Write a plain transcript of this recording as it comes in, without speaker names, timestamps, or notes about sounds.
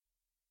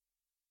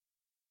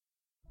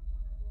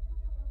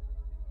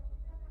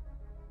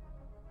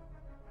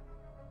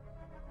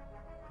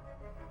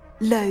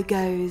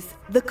Logos,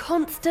 the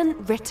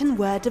constant written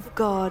word of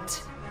God.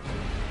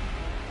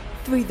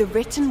 Through the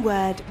written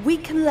word, we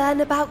can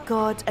learn about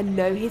God and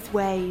know His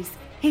ways,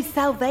 His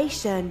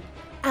salvation,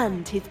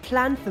 and His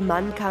plan for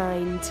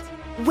mankind.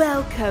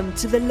 Welcome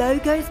to the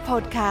Logos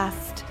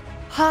podcast,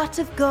 Heart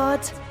of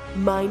God,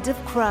 Mind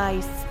of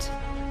Christ.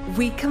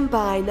 We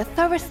combine a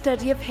thorough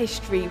study of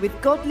history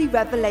with godly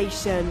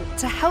revelation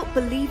to help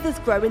believers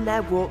grow in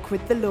their walk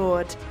with the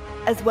Lord,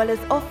 as well as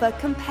offer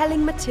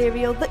compelling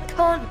material that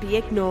can't be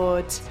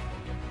ignored.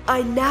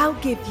 I now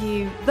give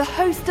you the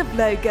host of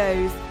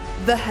Logos,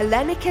 the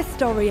Hellenic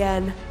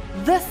historian,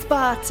 the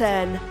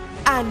Spartan,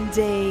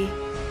 Andy.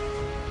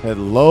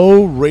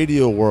 Hello,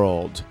 radio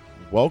world.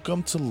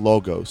 Welcome to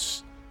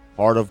Logos,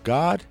 Heart of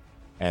God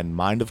and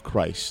Mind of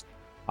Christ.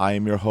 I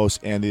am your host,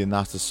 Andy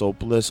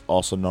Anastasopoulos,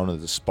 also known as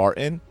the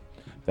Spartan.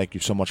 Thank you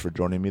so much for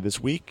joining me this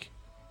week.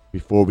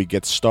 Before we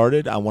get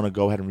started, I want to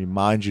go ahead and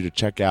remind you to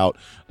check out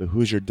the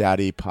Who's Your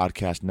Daddy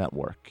podcast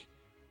network.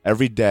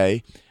 Every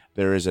day,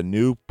 there is a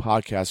new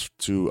podcast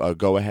to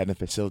go ahead and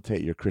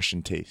facilitate your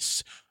Christian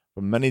tastes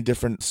from many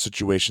different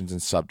situations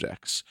and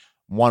subjects,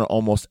 one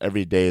almost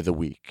every day of the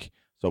week.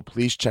 So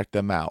please check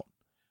them out.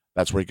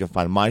 That's where you can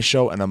find my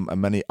show and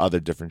many other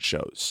different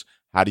shows.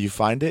 How do you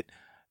find it?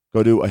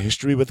 Go to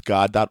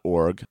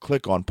ahistorywithgod.org,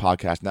 click on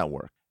Podcast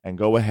Network, and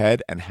go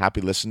ahead and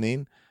happy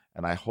listening.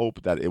 And I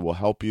hope that it will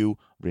help you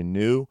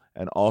renew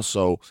and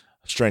also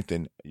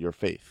strengthen your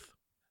faith.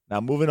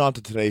 Now, moving on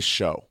to today's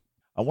show,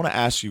 I want to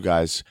ask you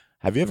guys,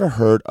 have you ever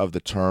heard of the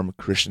term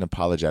Christian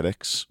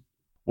apologetics?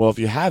 Well, if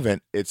you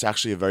haven't, it's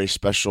actually a very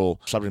special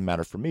subject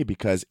matter for me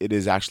because it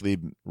has actually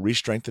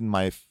re-strengthened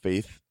my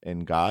faith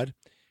in God,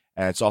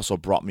 and it's also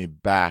brought me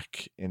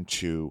back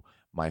into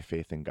my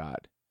faith in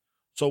God.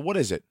 So what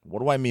is it? What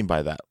do I mean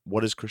by that?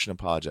 What is Christian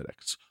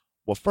apologetics?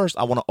 Well, first,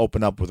 I want to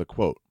open up with a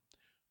quote.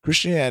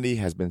 Christianity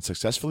has been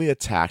successfully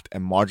attacked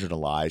and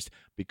marginalized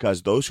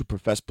because those who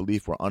profess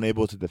belief were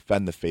unable to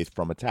defend the faith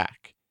from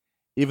attack,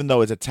 even though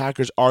its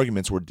attackers'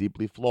 arguments were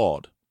deeply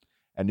flawed.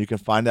 And you can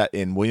find that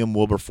in William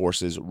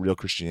Wilberforce's Real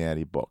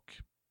Christianity book.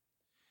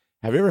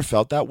 Have you ever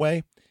felt that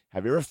way?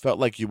 Have you ever felt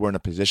like you were in a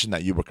position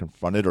that you were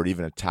confronted or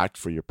even attacked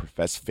for your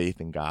professed faith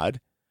in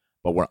God,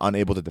 but were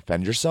unable to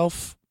defend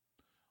yourself?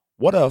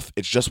 What if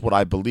it's just what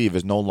I believe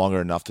is no longer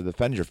enough to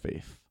defend your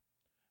faith?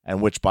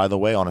 And which, by the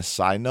way, on a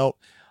side note,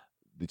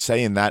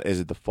 saying that is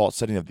a default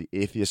setting of the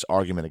atheist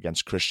argument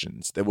against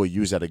Christians. They will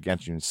use that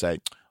against you and say,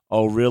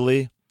 oh,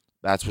 really?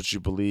 That's what you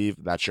believe?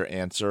 That's your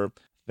answer?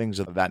 Things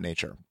of that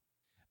nature.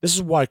 This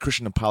is why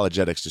Christian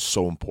apologetics is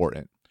so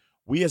important.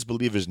 We as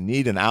believers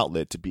need an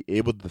outlet to be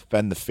able to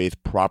defend the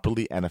faith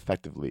properly and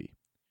effectively.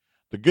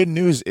 The good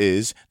news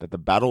is that the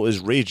battle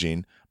is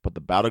raging, but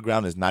the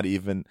battleground is not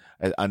even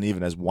as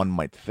uneven as one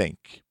might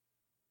think.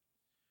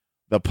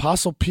 The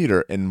Apostle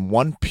Peter in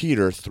 1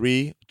 Peter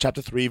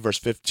chapter 3, verse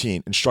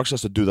 15 instructs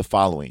us to do the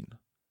following.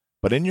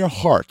 But in your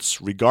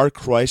hearts regard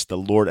Christ the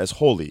Lord as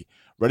holy,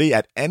 ready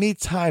at any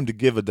time to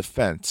give a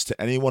defense to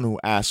anyone who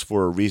asks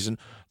for a reason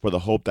for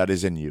the hope that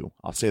is in you.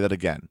 I'll say that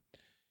again.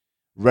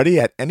 Ready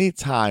at any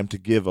time to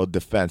give a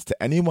defense to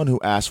anyone who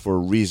asks for a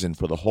reason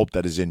for the hope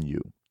that is in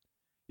you.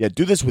 Yet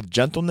do this with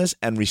gentleness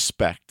and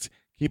respect,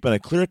 keeping a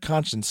clear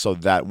conscience so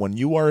that when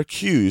you are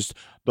accused,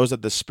 those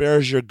that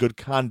disparage your good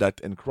conduct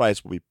in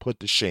Christ will be put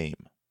to shame.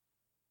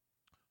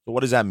 So what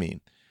does that mean?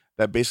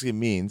 That basically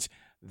means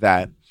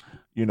that,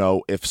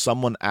 if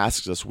someone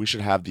asks us, we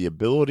should have the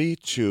ability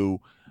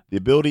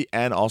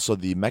and also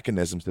the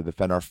mechanisms to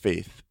defend our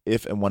faith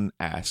if and when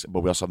asked,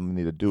 but we also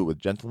need to do it with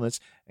gentleness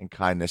and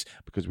kindness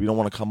because we don't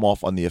want to come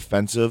off on the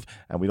offensive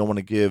and we don't want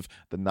to give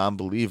the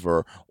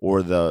non-believer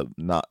or the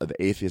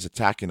atheist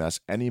attacking us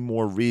any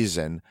more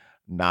reason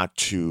not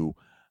to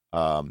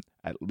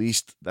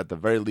at the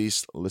very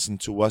least listen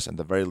to us and at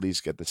the very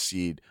least get the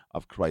seed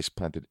of Christ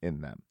planted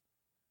in them.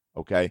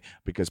 Okay?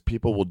 Because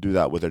people will do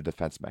that with their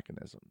defense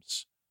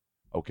mechanisms.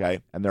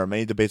 Okay, and there are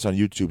many debates on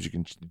YouTube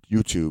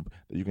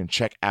that you can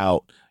check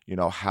out,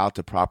 how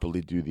to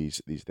properly do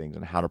these things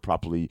and how to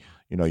properly,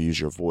 use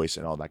your voice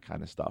and all that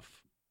kind of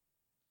stuff.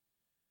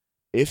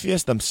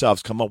 Atheists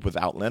themselves come up with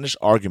outlandish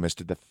arguments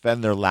to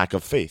defend their lack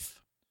of faith.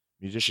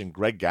 Musician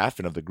Greg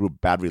Gaffin of the group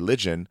Bad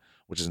Religion,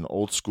 which is an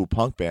old school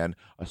punk band,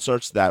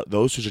 asserts that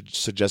those who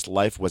suggest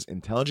life was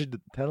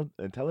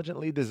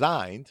intelligently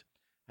designed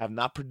have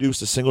not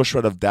produced a single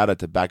shred of data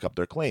to back up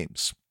their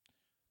claims.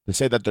 To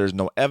say that there's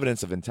no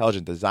evidence of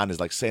intelligent design is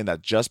like saying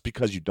that just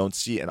because you don't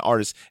see an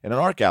artist in an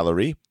art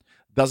gallery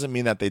doesn't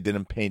mean that they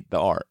didn't paint the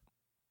art.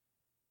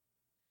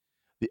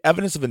 The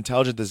evidence of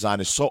intelligent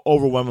design is so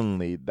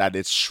overwhelmingly that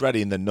it's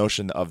shredding the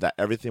notion of that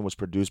everything was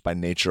produced by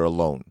nature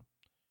alone.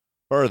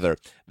 Further,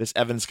 this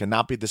evidence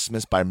cannot be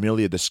dismissed by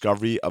merely a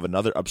discovery of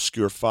another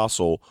obscure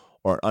fossil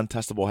or an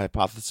untestable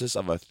hypothesis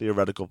of a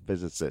theoretical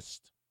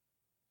physicist.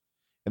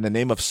 In the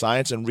name of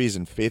science and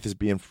reason, faith is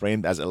being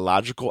framed as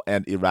illogical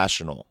and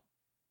irrational.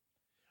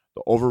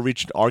 The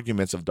overreaching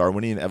arguments of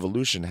Darwinian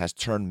evolution has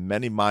turned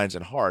many minds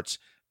and hearts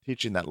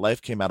teaching that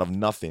life came out of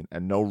nothing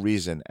and no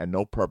reason and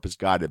no purpose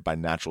guided by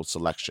natural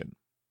selection.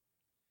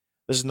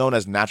 This is known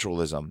as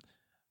naturalism,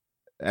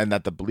 and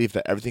that the belief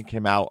that everything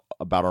came about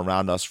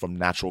around us from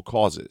natural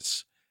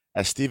causes.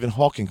 As Stephen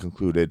Hawking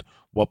concluded,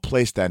 what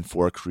place then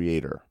for a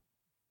creator?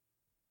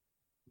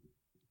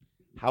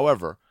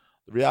 However,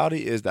 the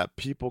reality is that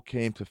people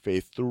came to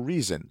faith through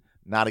reason,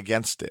 not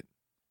against it.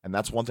 And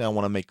that's one thing I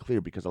want to make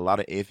clear, because a lot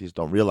of atheists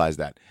don't realize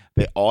that.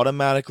 They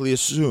automatically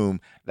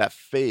assume that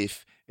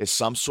faith is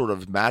some sort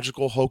of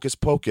magical hocus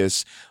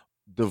pocus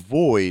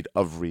devoid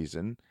of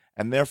reason,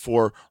 and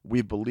therefore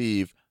we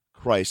believe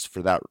Christ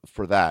for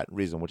that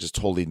reason, which is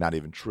totally not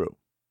even true.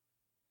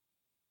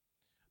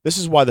 This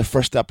is why the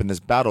first step in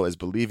this battle is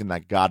believing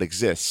that God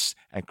exists,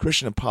 and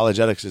Christian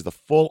apologetics is the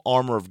full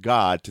armor of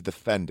God to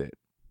defend it.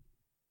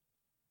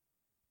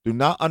 Do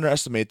not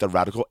underestimate the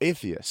radical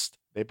atheist.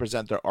 They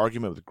present their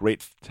argument with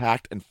great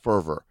tact and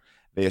fervor.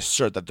 They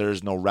assert that there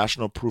is no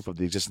rational proof of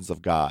the existence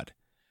of God.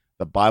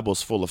 The Bible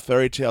is full of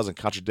fairy tales and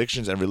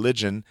contradictions, and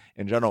religion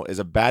in general is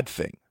a bad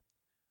thing.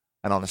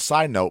 And on a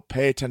side note,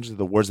 pay attention to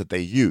the words that they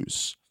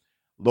use,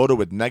 loaded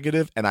with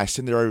negative and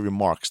incendiary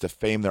remarks to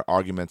fame their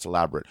arguments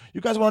elaborate.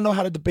 You guys want to know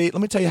how to debate?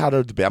 Let me tell you how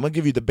to debate. I'm going to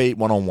give you debate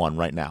 101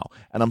 right now.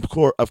 And of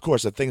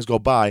course, as things go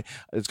by,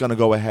 it's going to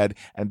go ahead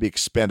and be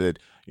expanded,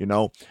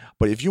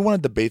 But if you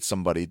want to debate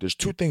somebody, there's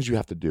two things you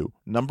have to do.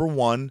 Number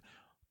one,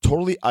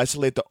 totally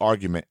isolate the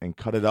argument and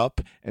cut it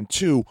up. And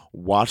two,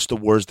 watch the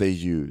words they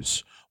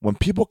use. When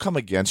people come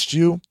against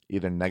you,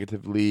 either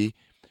negatively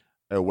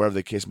or wherever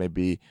the case may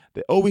be,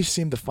 they always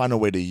seem to find a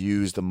way to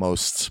use the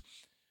most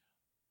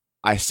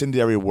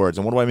incendiary words.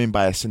 And what do I mean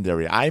by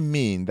incendiary? I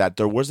mean that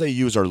the words they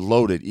use are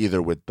loaded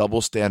either with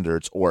double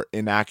standards or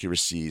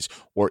inaccuracies,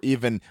 or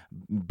even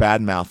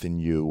bad-mouthing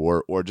you,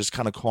 or just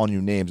kind of calling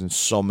you names in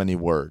so many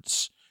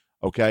words.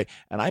 Okay?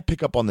 And I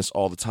pick up on this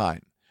all the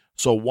time.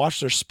 So watch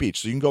their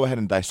speech. So you can go ahead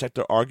and dissect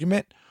their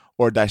argument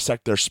or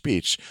dissect their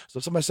speech. So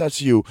if somebody says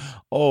to you,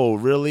 oh,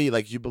 really?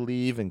 Like, you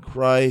believe in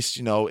Christ?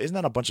 Isn't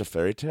that a bunch of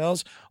fairy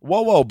tales?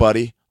 Whoa,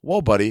 buddy.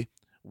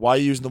 Why are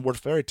you using the word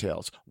fairy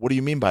tales? What do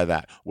you mean by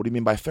that? What do you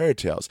mean by fairy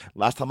tales?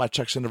 Last time I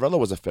checked, Cinderella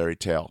was a fairy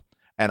tale.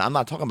 And I'm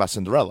not talking about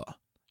Cinderella.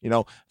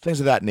 Things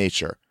of that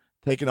nature.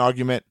 Take an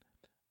argument,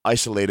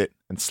 isolate it,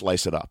 and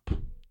slice it up.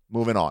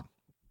 Moving on.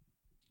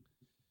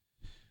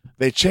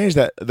 They charge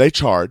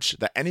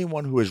that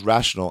anyone who is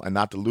rational and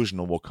not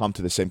delusional will come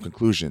to the same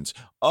conclusions.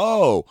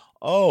 Oh,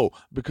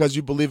 because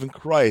you believe in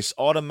Christ,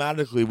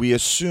 automatically we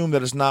assume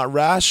that it's not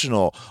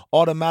rational.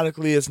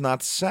 Automatically it's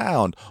not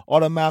sound.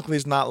 Automatically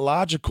it's not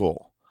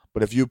logical.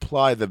 But if you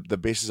apply the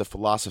basis of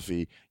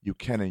philosophy, you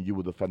can and you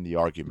will defend the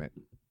argument.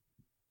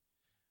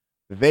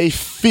 They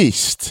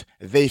feast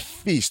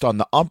on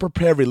the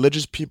unprepared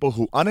religious people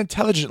who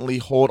unintelligently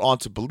hold on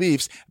to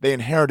beliefs they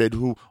inherited,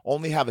 who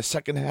only have a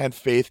second-hand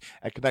faith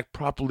and cannot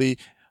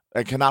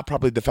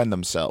properly defend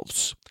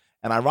themselves.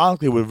 And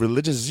ironically, with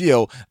religious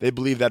zeal, they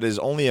believe that it is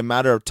only a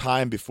matter of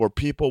time before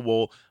people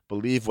will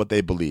believe what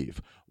they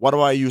believe. Why do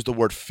I use the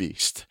word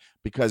feast?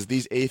 Because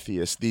these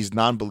atheists, these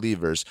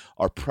non-believers,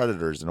 are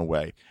predators in a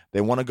way.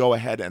 They want to go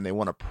ahead and they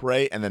want to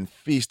prey and then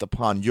feast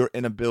upon your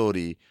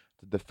inability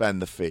to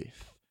defend the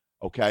faith.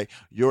 Okay,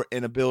 your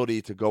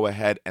inability to go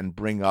ahead and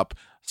bring up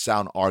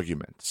sound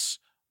arguments.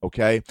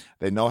 Okay,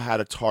 they know how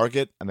to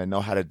target and they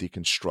know how to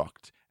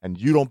deconstruct, and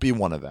you don't be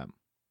one of them.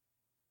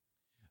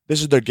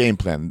 This is their game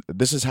plan.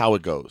 This is how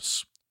it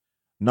goes.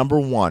 Number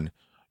one,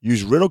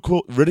 use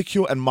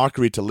ridicule and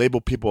mockery to label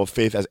people of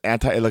faith as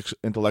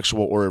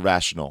anti-intellectual or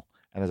irrational,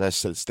 and as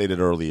I stated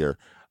earlier,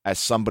 as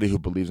somebody who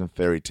believes in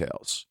fairy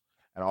tales.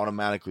 And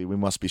automatically we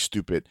must be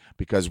stupid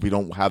because we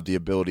don't have the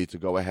ability to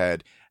go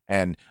ahead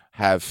and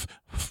have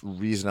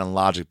reason and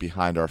logic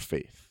behind our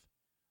faith.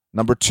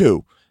 Number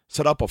two,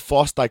 set up a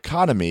false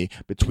dichotomy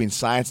between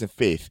science and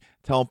faith,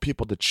 telling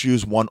people to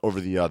choose one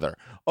over the other.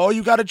 Oh,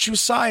 you got to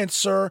choose science,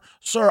 sir.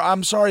 Sir,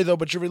 I'm sorry, though,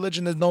 but your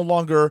religion is no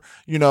longer,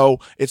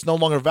 it's no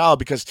longer valid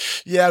because,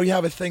 we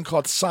have a thing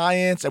called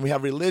science and we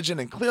have religion,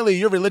 and clearly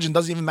your religion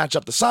doesn't even match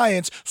up to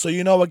science. So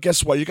you know what?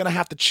 Guess what? You're going to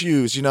have to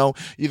choose,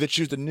 either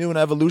choose the new and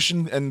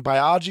evolution and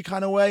biology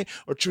kind of way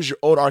or choose your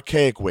old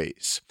archaic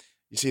ways.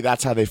 You see,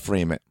 that's how they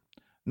frame it.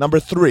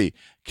 Number three,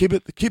 keep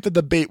the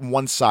debate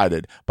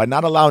one-sided by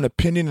not allowing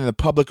opinion in the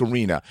public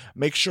arena.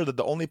 Make sure that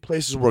the only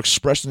places where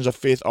expressions of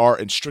faith are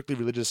in strictly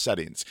religious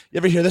settings. You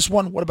ever hear this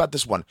one? What about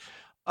this one?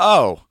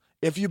 Oh,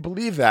 if you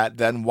believe that,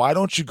 then why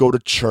don't you go to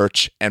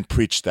church and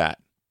preach that?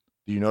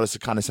 Do you notice the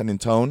condescending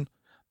tone?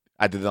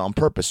 I did it on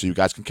purpose so you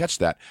guys can catch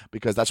that,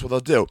 because that's what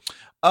they'll do.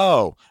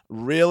 Oh,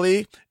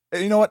 really?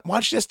 You know what? Why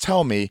don't you just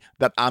tell me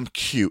that I'm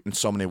cute in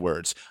so many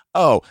words?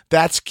 Oh,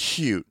 that's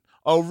cute.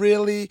 Oh,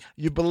 really?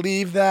 You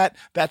believe that?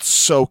 That's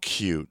so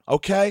cute.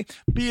 Okay?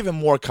 Be even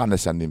more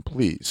condescending,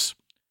 please.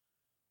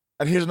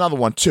 And here's another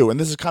one, too. And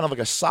this is kind of like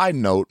a side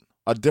note,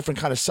 a different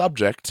kind of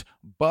subject,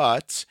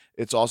 but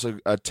it's also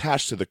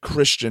attached to the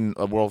Christian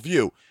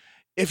worldview.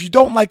 If you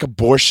don't like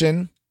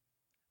abortion,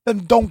 then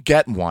don't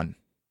get one.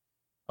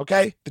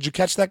 Okay? Did you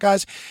catch that,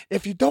 guys?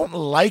 If you don't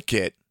like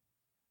it,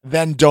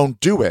 then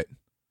don't do it.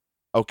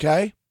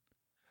 Okay?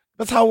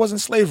 That's how it was in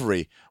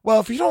slavery.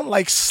 Well, if you don't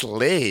like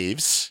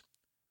slaves,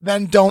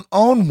 then don't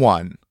own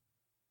one.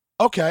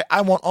 Okay, I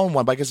won't own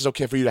one, but I guess it's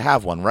okay for you to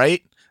have one,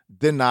 right?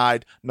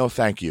 Denied. No,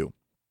 thank you.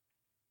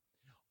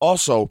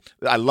 Also,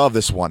 I love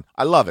this one.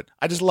 I love it.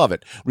 I just love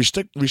it.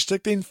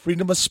 Restricting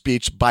freedom of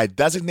speech by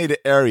designated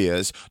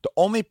areas, the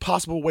only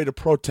possible way to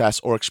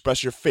protest or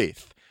express your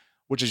faith,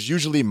 which is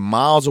usually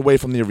miles away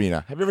from the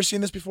arena. Have you ever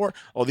seen this before?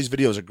 Oh, these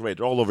videos are great.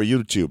 They're all over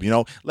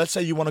YouTube. Let's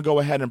say you want to go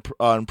ahead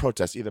and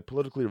protest, either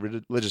politically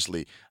or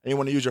religiously, and you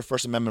want to use your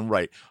First Amendment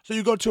right. So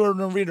you go to an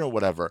arena or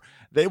whatever.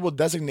 They will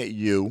designate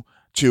you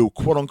to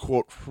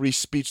quote-unquote free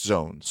speech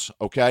zones,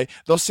 okay?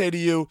 They'll say to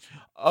you,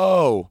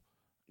 oh,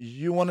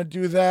 you want to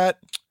do that?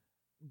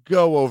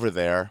 Go over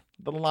there.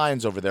 The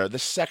line's over there. The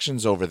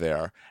section's over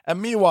there.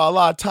 And meanwhile, a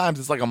lot of times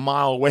it's like a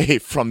mile away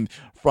from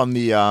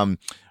the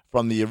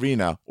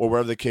arena or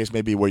wherever the case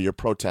may be where you're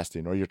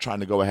protesting or you're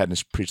trying to go ahead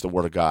and preach the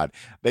word of God.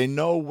 They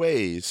know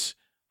ways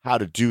how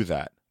to do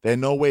that. They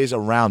know ways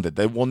around it.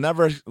 They will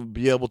never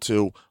be able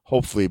to,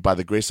 hopefully, by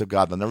the grace of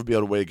God, they'll never be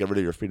able to get rid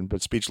of your freedom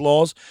of speech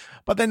laws,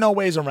 but they know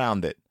ways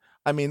around it.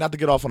 I mean, not to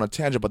get off on a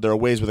tangent, but there are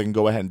ways where they can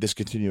go ahead and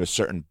discontinue a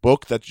certain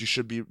book that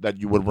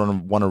you would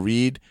want to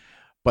read.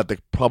 But the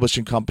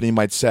publishing company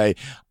might say,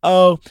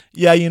 oh,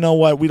 yeah, you know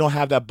what? We don't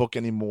have that book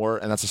anymore.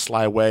 And that's a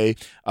sly way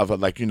of,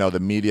 the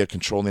media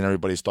controlling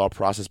everybody's thought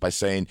process by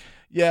saying,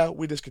 yeah,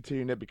 we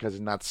discontinued it because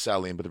it's not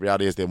selling. But the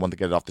reality is they want to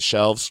get it off the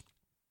shelves,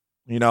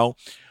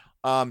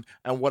 And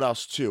what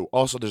else, too?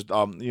 Also, there's,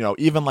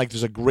 even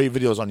there's a great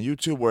videos on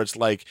YouTube where it's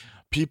like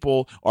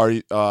people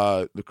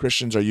the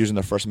Christians are using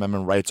their First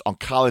Amendment rights on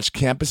college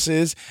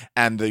campuses,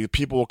 and the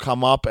people will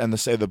come up and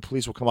the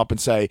police will come up and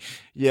say,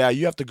 yeah,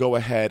 you have to go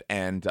ahead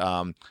and,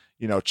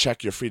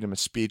 check your freedom of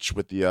speech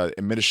with the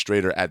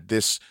administrator at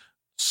this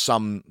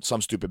some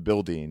stupid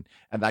building.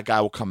 And that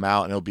guy will come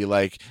out and he'll be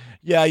like,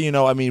 yeah, you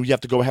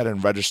have to go ahead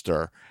and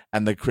register.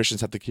 And the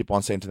Christians have to keep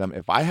on saying to them,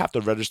 if I have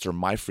to register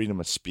my freedom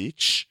of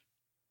speech,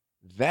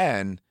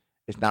 then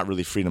it's not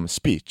really freedom of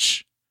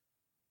speech,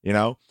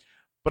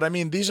 But I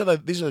mean, these are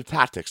the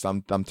tactics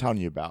I'm telling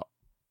you about.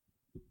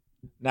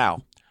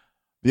 Now,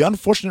 the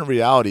unfortunate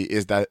reality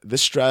is that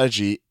this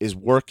strategy is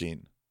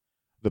working.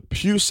 The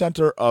Pew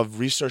Center of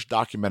Research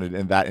documented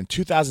in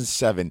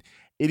 2007,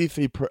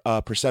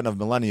 83% of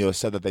millennials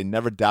said that they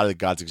never doubted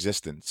God's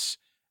existence.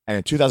 And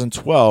in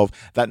 2012,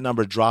 that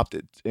number dropped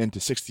into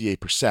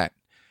 68%.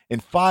 In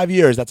 5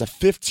 years, that's a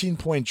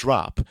 15-point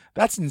drop.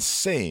 That's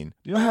insane.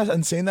 You know how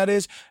insane that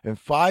is? In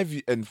 5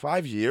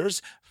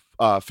 years,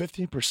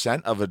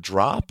 15% of a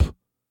drop?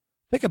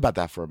 Think about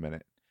that for a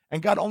minute.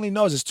 And God only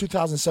knows it's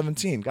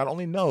 2017. God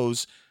only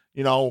knows,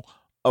 how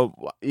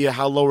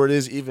lower it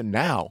is even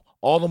now.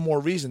 All the more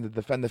reason to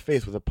defend the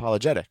faith with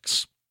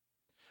apologetics.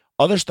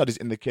 Other studies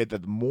indicate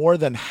that more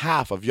than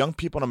half of young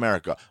people in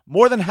America,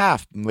 more than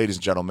half, ladies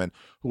and gentlemen,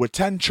 who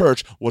attend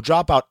church will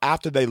drop out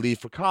after they leave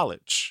for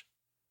college.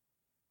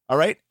 All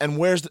right, and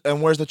where's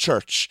the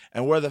church,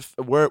 and where's the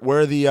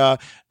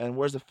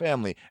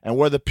family, and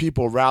where are the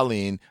people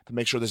rallying to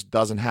make sure this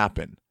doesn't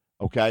happen?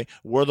 Okay,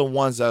 we're the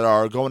ones that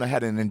are going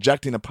ahead and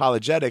injecting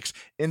apologetics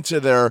into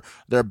their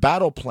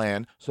battle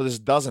plan so this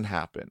doesn't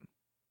happen.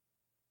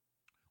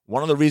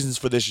 One of the reasons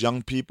for this,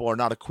 young people are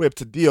not equipped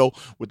to deal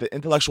with the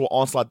intellectual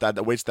onslaught that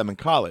awaits them in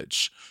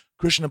college.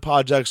 Christian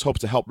apologetics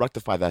hopes to help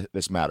rectify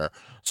this matter.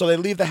 So they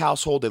leave the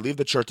household, they leave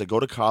the church, they go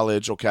to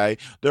college, okay?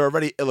 They're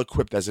already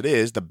ill-equipped as it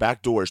is. The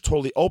back door is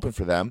totally open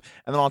for them.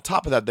 And then on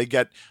top of that, they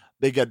get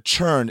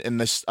churned in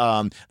this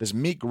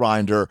meat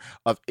grinder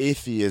of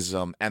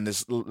atheism and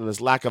this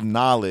lack of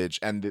knowledge,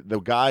 and the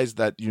guys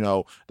that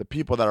the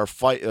people that are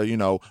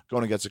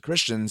going against the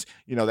Christians,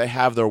 they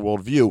have their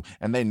worldview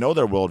and they know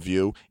their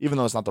worldview, even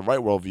though it's not the right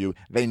worldview.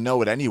 They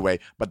know it anyway,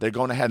 but they're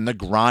going ahead and they're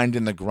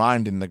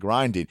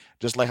grinding,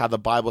 just like how the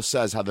Bible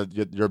says how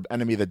your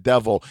enemy, the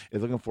devil,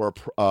 is looking for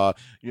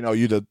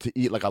you to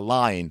eat like a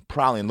lion,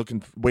 prowling,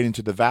 waiting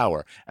to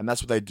devour, and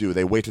that's what they do.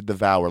 They wait to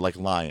devour like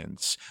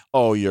lions.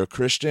 Oh, you're a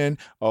Christian.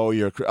 Oh,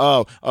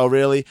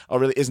 really?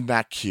 Isn't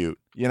that cute?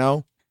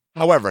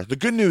 However, the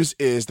good news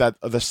is that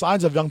the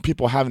signs of young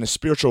people having a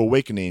spiritual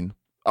awakening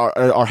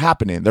are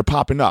happening. They're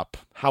popping up.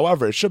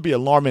 However, it should be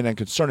alarming and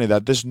concerning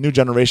that this new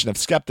generation of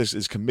skeptics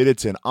is committed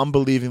to an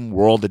unbelieving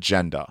world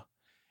agenda.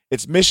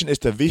 Its mission is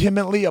to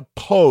vehemently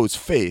oppose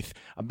faith.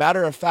 A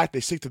matter of fact, they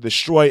seek to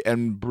destroy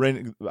and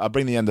bring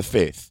the end of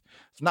faith.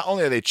 So not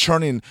only are they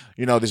churning,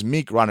 this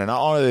meat grinder,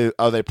 not only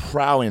are they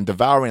prowling,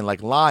 devouring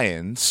like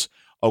lions,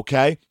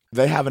 okay?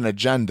 They have an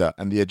agenda,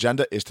 and the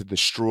agenda is to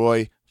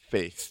destroy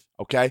faith,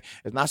 okay?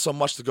 It's not so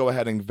much to go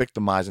ahead and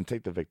victimize and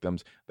take the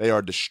victims. They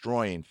are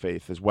destroying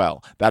faith as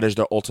well. That is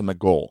their ultimate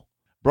goal.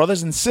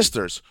 Brothers and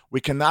sisters,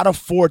 we cannot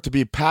afford to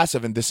be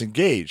passive and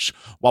disengaged.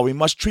 While we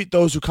must treat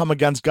those who come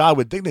against God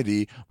with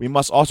dignity, we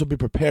must also be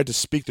prepared to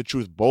speak the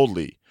truth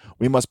boldly.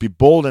 We must be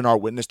bold in our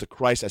witness to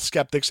Christ as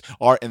skeptics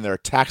are in their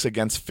attacks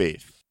against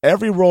faith.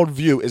 Every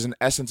worldview is in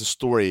essence a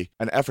story,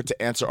 an effort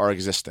to answer our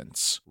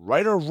existence.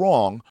 Right or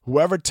wrong,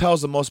 whoever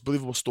tells the most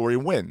believable story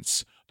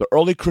wins. The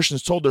early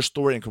Christians told their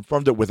story and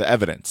confirmed it with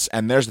evidence.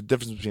 And there's the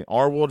difference between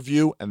our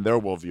worldview and their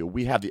worldview.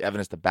 We have the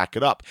evidence to back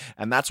it up.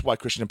 And that's why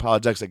Christian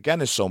apologetics, again,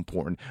 is so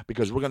important,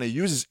 because we're going to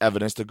use this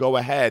evidence to go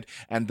ahead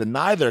and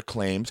deny their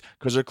claims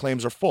because their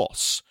claims are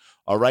false.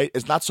 All right?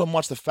 It's not so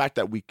much the fact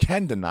that we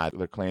can deny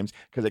their claims,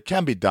 because it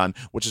can be done,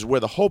 which is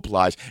where the hope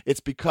lies. It's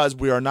because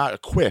we are not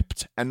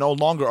equipped, and no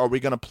longer are we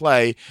going to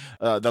play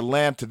the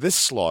lamb to this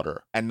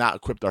slaughter and not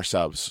equipped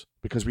ourselves,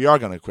 because we are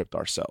going to equip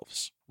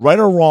ourselves. Right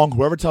or wrong,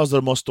 whoever tells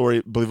their most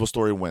believable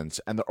story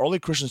wins. And the early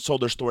Christians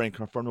told their story and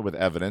confirmed it with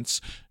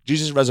evidence.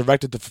 Jesus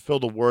resurrected to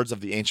fulfill the words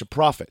of the ancient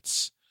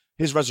prophets.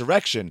 His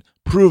resurrection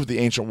proved the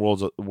ancient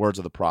words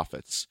of the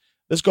prophets.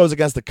 This goes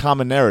against the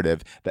common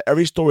narrative that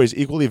every story is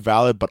equally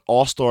valid, but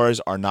all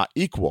stories are not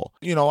equal.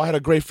 I had a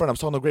great friend. I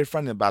was talking to a great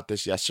friend about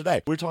this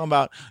yesterday. We were talking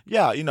about,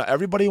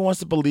 everybody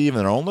wants to believe in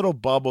their own little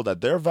bubble that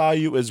their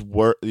value is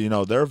worth,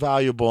 they're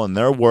valuable and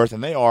they're worth,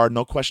 and they are,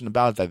 no question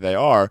about it that they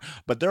are,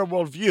 but their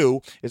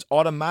worldview is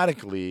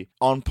automatically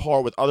on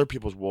par with other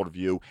people's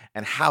worldview,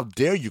 and how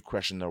dare you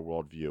question their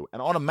worldview?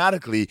 And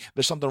automatically,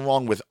 there's something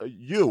wrong with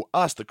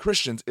us, the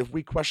Christians, if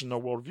we question their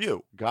worldview.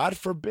 God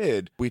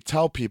forbid we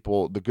tell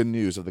people the good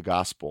news of the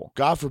gospel.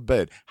 God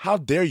forbid. How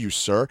dare you,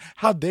 sir?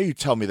 How dare you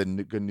tell me the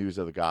good news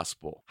of the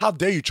gospel? How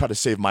dare you try to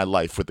save my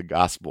life with the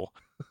gospel?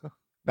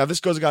 Now, this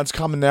goes against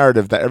common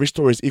narrative that every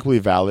story is equally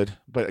valid,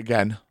 but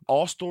again,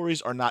 all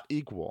stories are not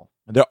equal.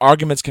 Their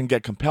arguments can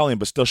get compelling,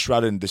 but still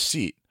shrouded in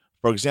deceit.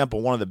 For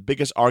example, one of the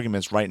biggest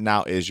arguments right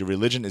now is your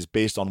religion is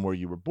based on where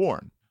you were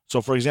born.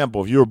 So, for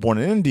example, if you were born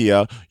in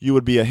India, you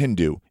would be a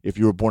Hindu. If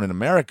you were born in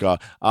America,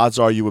 odds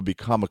are you would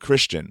become a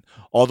Christian.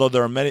 Although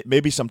there are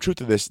maybe some truth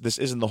to this, this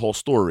isn't the whole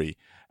story.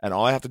 And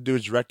all I have to do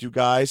is direct you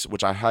guys,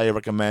 which I highly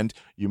recommend.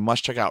 You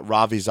must check out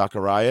Ravi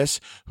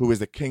Zacharias, who is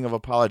the king of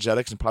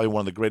apologetics and probably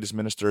one of the greatest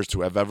ministers to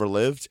have ever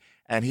lived.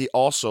 And he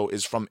also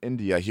is from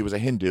India. He was a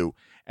Hindu,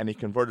 and he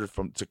converted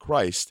to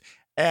Christ.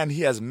 And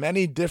he has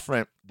many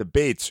different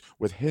debates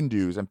with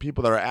Hindus and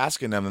people that are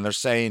asking them, and they're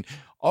saying,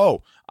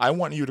 oh, I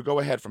want you to go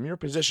ahead from your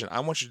position.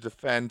 I want you to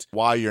defend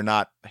why you're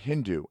not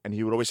Hindu. And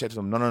he would always say to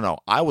them, no.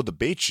 I will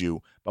debate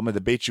you, but I'm going to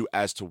debate you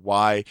as to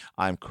why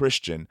I'm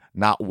Christian,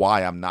 not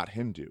why I'm not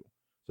Hindu.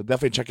 So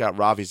definitely check out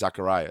Ravi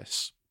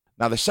Zacharias.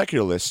 Now, the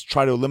secularists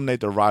try to eliminate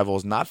their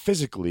rivals not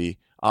physically,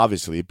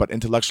 obviously, but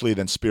intellectually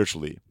then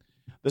spiritually.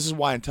 This is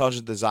why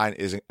intelligent design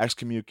is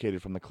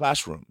excommunicated from the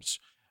classrooms.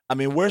 I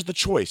mean, where's the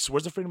choice?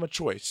 Where's the freedom of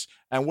choice?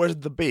 And where's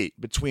the debate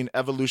between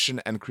evolution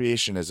and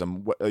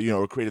creationism,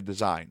 or creative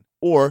design?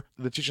 Or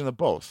the teaching of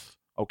both?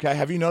 Okay,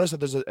 have you noticed that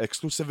there's an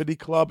exclusivity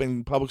club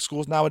in public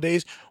schools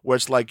nowadays where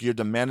it's like you're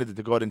demanded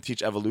to go ahead and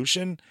teach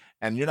evolution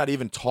and you're not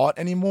even taught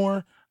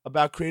anymore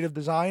about creative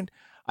design?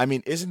 I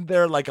mean, isn't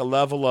there like a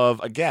level of,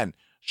 again,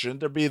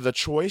 shouldn't there be the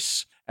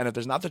choice? And if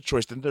there's not the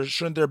choice, then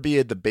shouldn't there be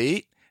a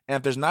debate? And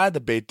if there's not a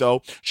debate,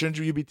 though, shouldn't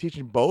you be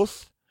teaching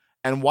both?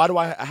 And why do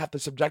I have to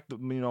subject,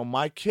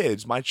 my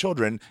kids, my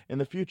children in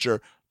the future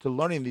to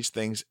learning these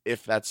things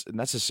if that's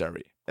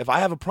necessary? If I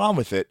have a problem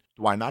with it,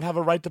 do I not have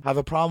a right to have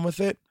a problem with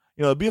it?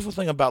 The beautiful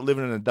thing about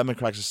living in a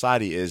democratic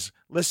society is,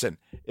 listen,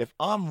 if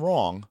I'm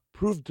wrong,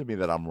 prove to me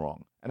that I'm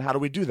wrong. And how do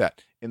we do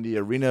that? In the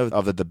arena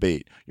of the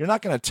debate. You're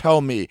not going to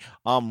tell me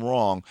I'm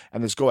wrong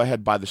and just go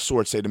ahead by the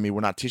sword, say to me,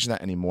 we're not teaching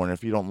that anymore. And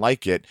if you don't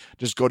like it,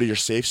 just go to your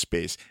safe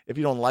space. If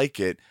you don't like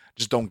it,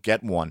 just don't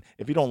get one.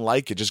 If you don't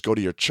like it, just go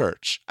to your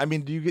church. I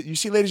mean, you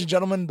see, ladies and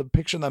gentlemen, the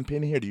picture that I'm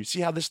painting here? Do you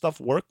see how this stuff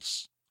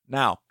works?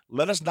 Now,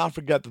 let us not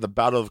forget that the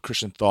battle of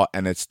Christian thought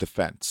and its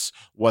defense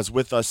was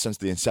with us since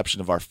the inception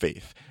of our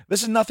faith.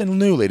 This is nothing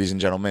new, ladies and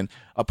gentlemen.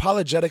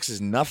 Apologetics is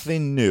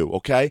nothing new,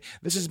 okay?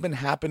 This has been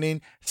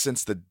happening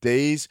since the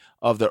days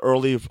of the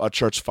early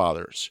church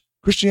fathers.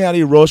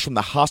 Christianity rose from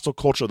the hostile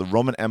culture of the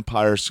Roman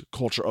Empire's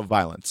culture of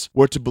violence,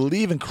 where to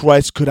believe in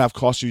Christ could have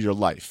cost you your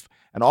life.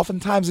 And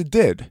oftentimes it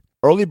did.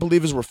 Early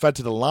believers were fed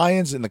to the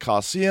lions in the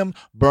Colosseum,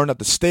 burned at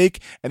the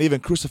stake, and even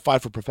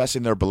crucified for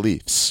professing their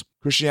beliefs.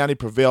 Christianity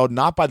prevailed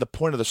not by the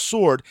point of the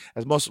sword,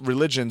 as most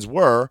religions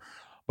were,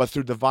 but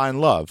through divine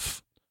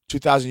love.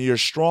 2,000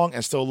 years strong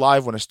and still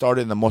alive when it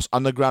started in the most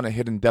underground and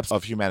hidden depths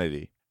of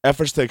humanity.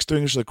 Efforts to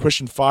extinguish the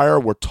Christian fire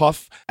were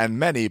tough and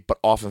many, but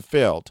often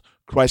failed.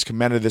 Christ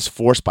commanded this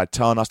force by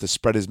telling us to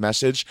spread his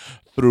message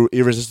through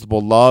irresistible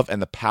love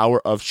and the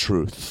power of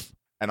truth.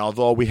 And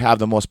although we have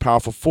the most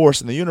powerful force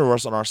in the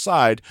universe on our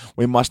side,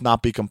 we must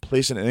not be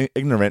complacent and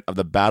ignorant of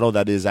the battle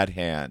that is at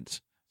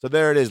hand. So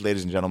there it is,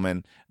 ladies and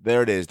gentlemen.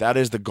 There it is. That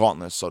is the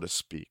gauntlet, so to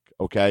speak.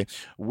 Okay?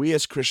 We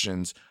as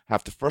Christians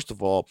have to, first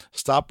of all,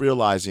 stop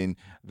realizing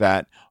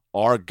that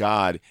our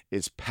God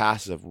is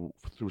passive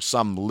through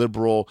some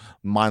liberal,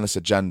 mindless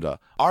agenda.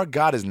 Our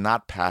God is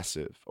not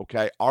passive,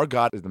 okay? Our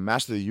God is the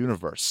master of the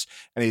universe,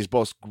 and he's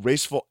both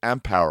graceful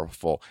and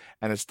powerful.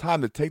 And it's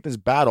time to take this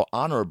battle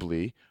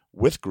honorably,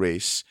 with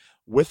grace,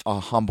 with a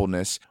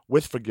humbleness,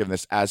 with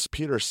forgiveness, as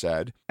Peter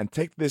said, and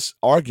take this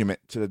argument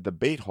to the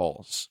debate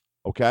halls,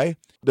 okay?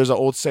 There's an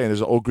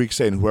old Greek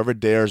saying, whoever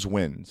dares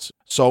wins.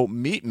 So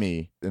meet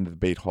me in the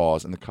debate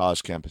halls and the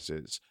college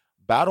campuses.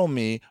 Battle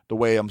me the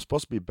way I'm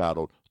supposed to be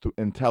battled, through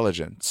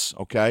intelligence,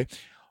 okay?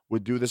 We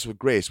do this with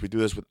grace. We do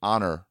this with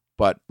honor.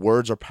 But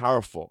words are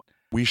powerful.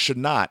 We should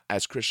not,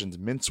 as Christians,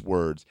 mince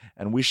words,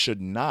 and we should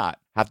not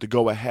have to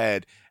go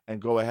ahead and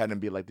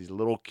be like these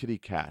little kitty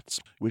cats.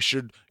 We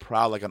should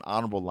proud like an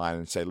honorable lion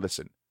and say,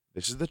 listen,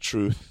 this is the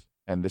truth,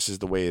 and this is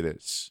the way it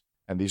is.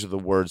 And these are the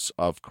words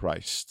of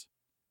Christ.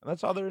 And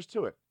that's all there is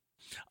to it.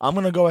 I'm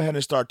going to go ahead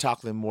and start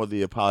tackling more of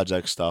the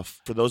apologetic stuff.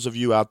 For those of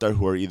you out there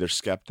who are either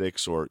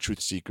skeptics or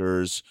truth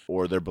seekers,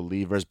 or they're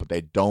believers, but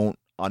they don't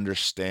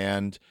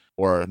understand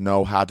or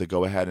know how to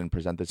go ahead and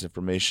present this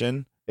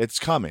information, it's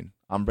coming.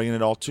 I'm bringing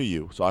it all to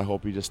you, so I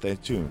hope you just stay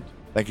tuned.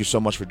 Thank you so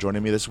much for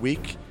joining me this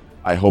week.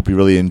 I hope you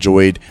really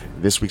enjoyed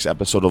this week's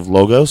episode of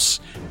Logos,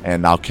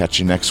 and I'll catch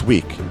you next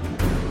week.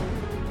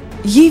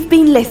 You've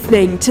been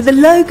listening to the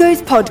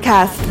Logos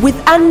podcast with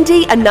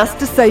Andy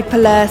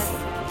Anastasopoulos.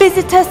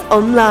 Visit us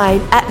online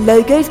at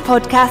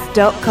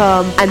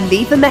logospodcast.com and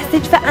leave a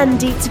message for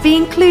Andy to be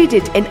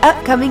included in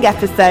upcoming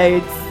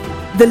episodes.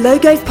 The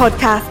Logos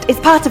podcast is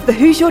part of the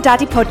Who's Your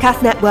Daddy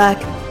podcast network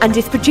and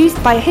is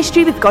produced by A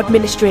History with God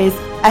Ministries,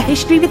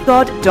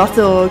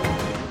 ahistorywithgod.org.